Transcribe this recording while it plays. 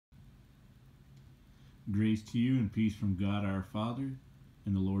Grace to you and peace from God our Father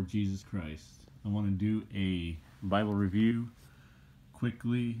and the Lord Jesus Christ. I want to do a Bible review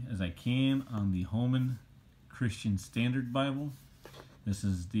quickly as I can on the Holman Christian Standard Bible. This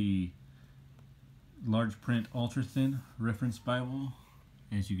is the large print ultra thin reference Bible.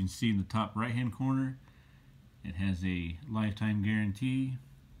 As you can see in the top right hand corner, it has a lifetime guarantee.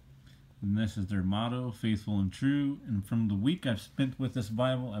 And this is their motto, faithful and true. And from the week I've spent with this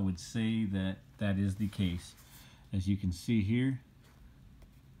Bible, I would say that that is the case. As you can see here,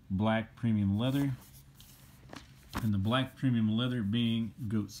 black premium leather. And the black premium leather being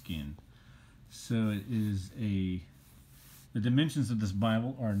goatskin. So it is the dimensions of this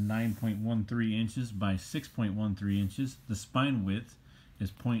Bible are 9.13 inches by 6.13 inches. The spine width is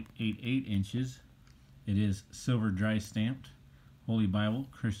 0.88 inches. It is silver dry stamped. Holy Bible,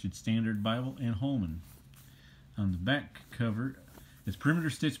 Christian Standard Bible, and Holman. On the back cover, it's perimeter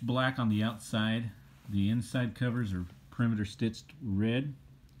stitched black on the outside. The inside covers are perimeter stitched red.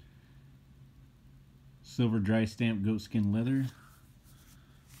 Silver dry stamped goatskin leather.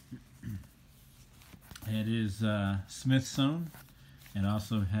 It is Smith sewn. It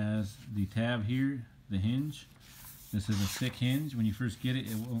also has the tab here, the hinge. This is a thick hinge. When you first get it,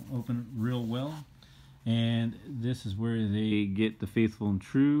 it won't open real well. And this is where they get the faithful and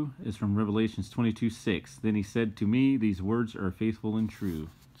true. It's from Revelations 22:6. Then he said to me, these words are faithful and true.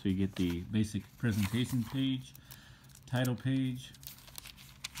 So you get the basic presentation page, title page,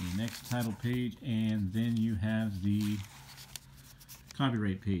 the next title page, and then you have the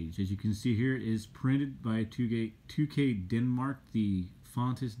copyright page. As you can see here, it is printed by 2K Denmark. The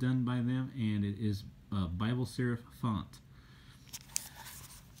font is done by them, and it is a Bible serif font.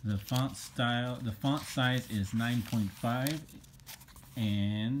 The font size is 9.5,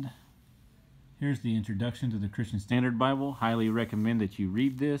 and here's the introduction to the Christian Standard Bible. Highly recommend that you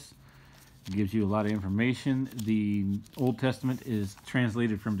read this. It gives you a lot of information. The Old Testament is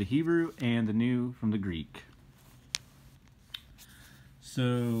translated from the Hebrew and the New from the Greek.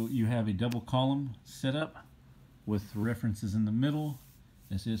 So you have a double column setup with references in the middle.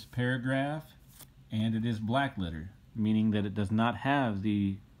 This is paragraph, and it is black letter, meaning that it does not have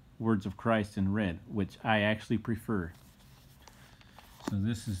the words of Christ in red, which I actually prefer. So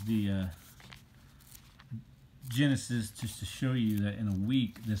this is the Genesis, just to show you that in a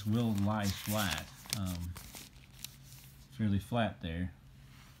week this will lie flat, fairly flat there.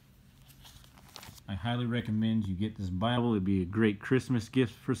 I highly recommend you get this Bible. It'd be a great Christmas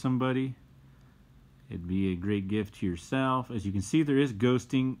gift for somebody. It'd be a great gift to yourself. As you can see, there is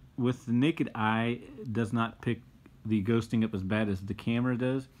ghosting. With the naked eye, it does not pick the ghosting up as bad as the camera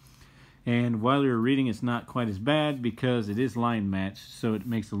does. And while you're reading, it's not quite as bad because it is line matched, so it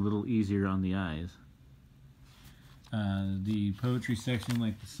makes it a little easier on the eyes. The poetry section,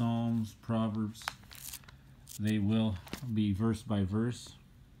 like the Psalms, Proverbs, they will be verse by verse,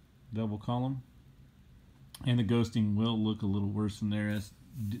 double column. And the ghosting will look a little worse in there as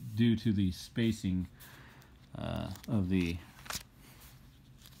due to the spacing of the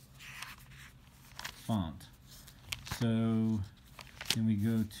font. So then we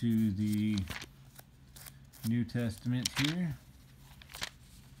go to the New Testament here.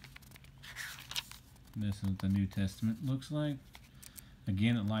 This is what the New Testament looks like.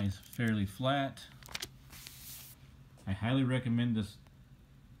 Again, it lies fairly flat. I highly recommend this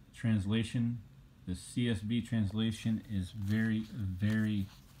translation. The CSB translation is very, very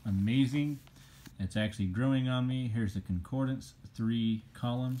amazing. It's actually growing on me. Here's the concordance, 3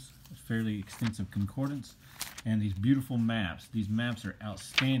 columns, fairly extensive concordance. And these beautiful maps. These maps are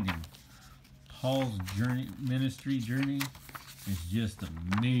outstanding. Paul's ministry journey is just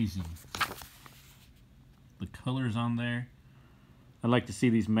amazing. The colors on there. I'd like to see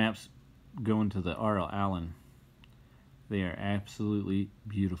these maps go into the R.L. Allen. They are absolutely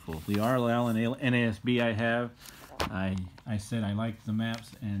beautiful. The R.L. Allen NASB I have, I said I liked the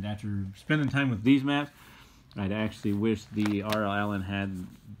maps, and after spending time with these maps, I'd actually wish the R.L. Allen had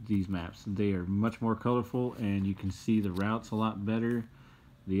these maps. They are much more colorful, and you can see the routes a lot better.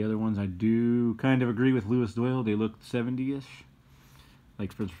 The other ones, I do kind of agree with Lewis Doyle. They look 70-ish,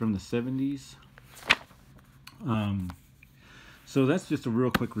 like from the 70s. So that's just a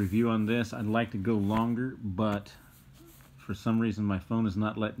real quick review on this. I'd like to go longer, but for some reason my phone is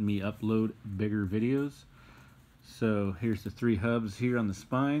not letting me upload bigger videos. So here's the 3 hubs here on the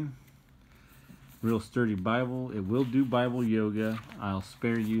spine. Real sturdy Bible. It will do Bible yoga. I'll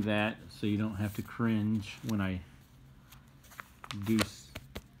spare you that so you don't have to cringe when I do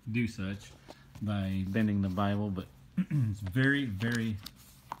such by bending the Bible, but it's very, very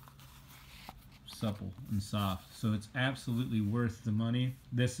supple and soft, so it's absolutely worth the money.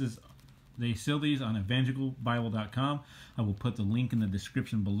 This is They sell these on evangelicalbible.com. I will put the link in the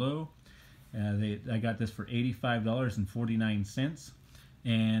description below. I got this for $85.49.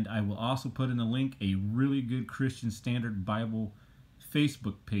 And I will also put in the link a really good Christian Standard Bible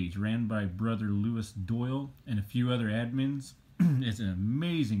Facebook page ran by Brother Lewis Doyle and a few other admins. It's an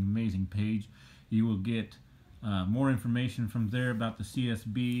amazing, amazing page. You will get more information from there about the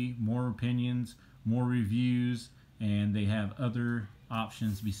CSB, more opinions, more reviews, and they have other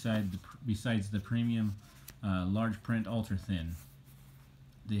options besides the premium large print ultra thin.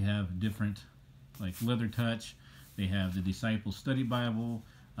 They have different, like Leather Touch. They have the Disciple Study Bible,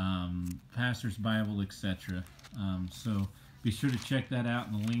 Pastor's Bible, etc. So be sure to check that out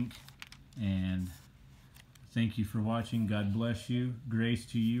in the link. And thank you for watching. God bless you. Grace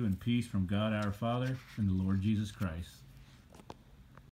to you and peace from God our Father and the Lord Jesus Christ.